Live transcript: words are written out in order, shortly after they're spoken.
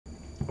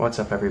What's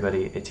up,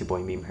 everybody? It's your boy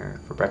Meme here.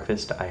 For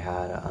breakfast, I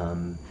had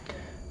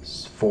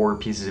 4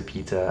 pieces of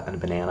pizza and a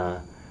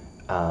banana,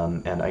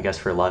 and I guess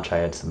for lunch I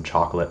had some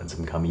chocolate and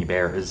some gummy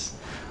bears,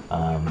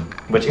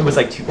 which it was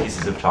like 2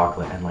 pieces of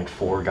chocolate and like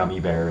 4 gummy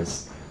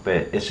bears,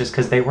 but it's just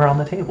because they were on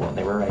the table and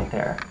they were right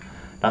there.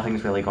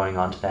 Nothing's really going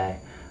on today,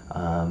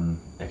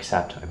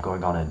 except I'm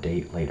going on a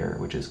date later,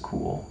 which is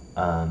cool.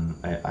 I'm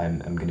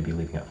going to be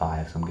leaving at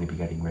 5, so I'm going to be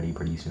getting ready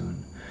pretty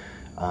soon.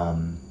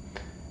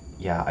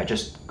 Yeah,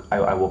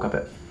 I woke up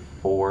at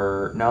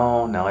 4,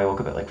 I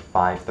woke up at like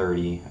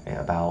 5:30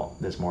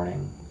 about this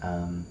morning,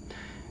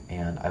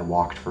 and I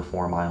walked for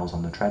 4 miles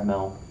on the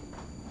treadmill.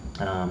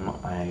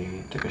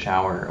 I took a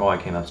shower. I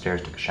came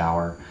upstairs, took a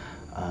shower.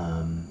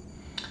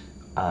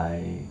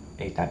 I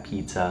ate that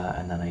pizza,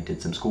 and then I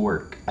did some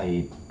schoolwork.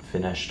 I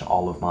finished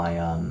all of my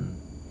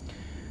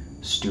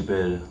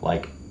stupid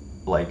like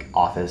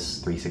Office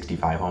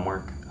 365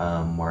 homework,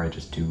 where I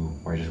just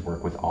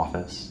work with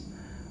Office,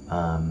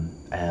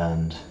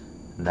 and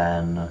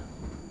then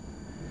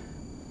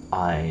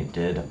I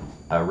did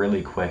a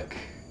really quick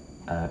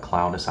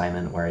cloud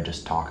assignment where I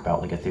just talk about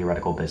like a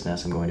theoretical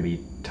business I'm going to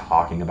be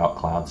talking about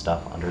cloud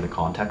stuff under the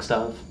context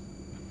of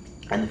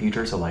in the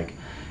future. So like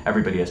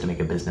everybody has to make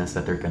a business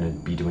that they're going to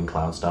be doing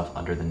cloud stuff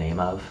under the name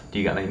of. Do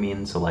you get what I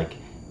mean? So like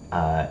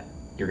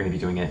you're going to be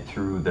doing it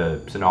through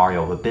the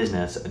scenario of a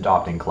business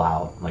adopting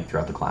cloud like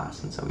throughout the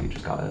class, and so you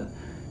just gotta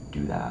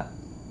do that.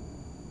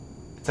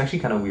 It's actually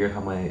kind of weird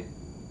how my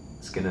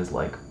skin is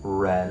like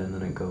red and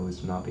then it goes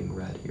to not being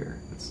red here.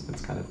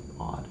 It's kind of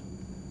odd.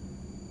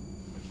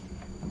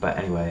 But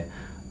anyway,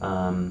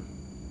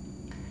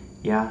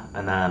 yeah,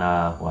 and then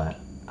what?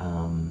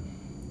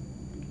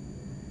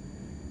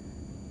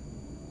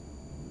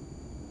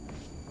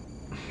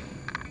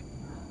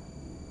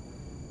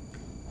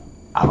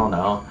 I don't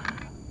know.